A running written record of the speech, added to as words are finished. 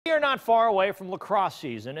They are not far away from lacrosse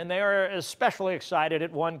season, and they are especially excited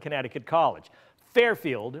at one Connecticut college.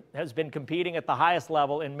 Fairfield has been competing at the highest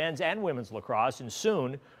level in men's and women's lacrosse, and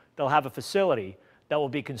soon they'll have a facility that will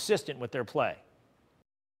be consistent with their play.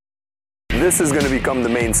 This is going to become the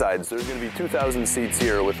main side. So there's going to be 2,000 seats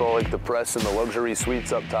here with all like the press and the luxury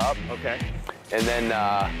suites up top. Okay. And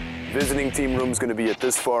then visiting team room is going to be at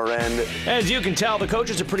this far end. As you can tell, the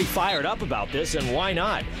coaches are pretty fired up about this, and why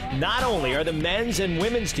not? Not only are the men's and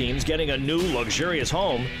women's teams getting a new luxurious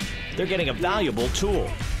home, they're getting a valuable tool.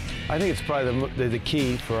 I think it's probably the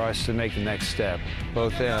key for us to make the next step.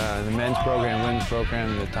 Both the men's program, women's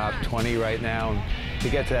program, the top 20 right now. To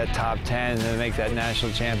get to that top 10 and to make that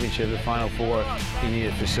national championship, the Final Four, you need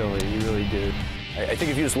a facility. You really do. I think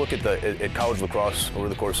if you just look at college lacrosse over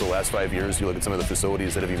the course of the last 5 years, you look at some of the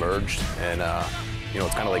facilities that have emerged, and you know,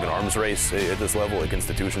 it's kind of like an arms race at this level. Like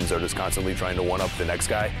institutions are just constantly trying to one-up the next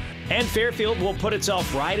guy. And Fairfield will put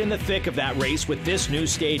itself right in the thick of that race with this new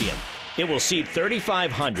stadium. It will seat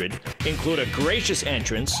 3,500, include a gracious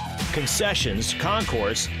entrance, concessions,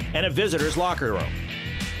 concourse, and a visitor's locker room.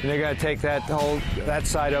 And they're going to take that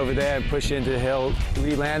side over there and push into the hill,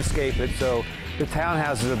 re-landscape it so the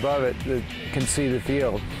townhouses above it can see the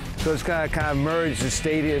field. So it's going to kind of merge the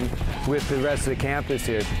stadium with the rest of the campus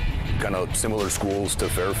here. Kind of similar schools to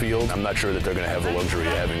Fairfield. I'm not sure that they're going to have the luxury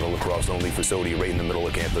of having a lacrosse-only facility right in the middle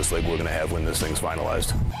of campus like we're going to have when this thing's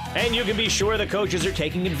finalized. And you can be sure the coaches are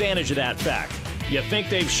taking advantage of that fact. You think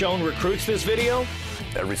they've shown recruits this video?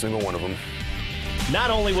 Every single one of them. Not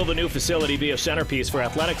only will the new facility be a centerpiece for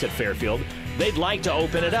athletics at Fairfield, they'd like to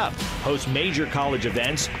open it up, host major college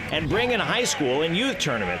events, and bring in high school and youth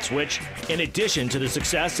tournaments, which, in addition to the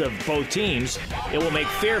success of both teams, it will make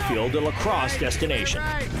Fairfield a lacrosse destination.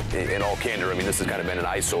 In all candor, I mean, this has kind of been an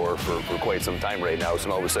eyesore for quite some time right now,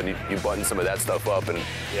 so all of a sudden you button some of that stuff up and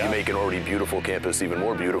you make an already beautiful campus even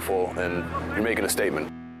more beautiful, and you're making a statement.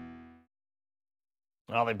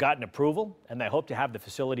 Well, they've gotten approval, and they hope to have the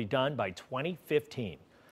facility done by 2015.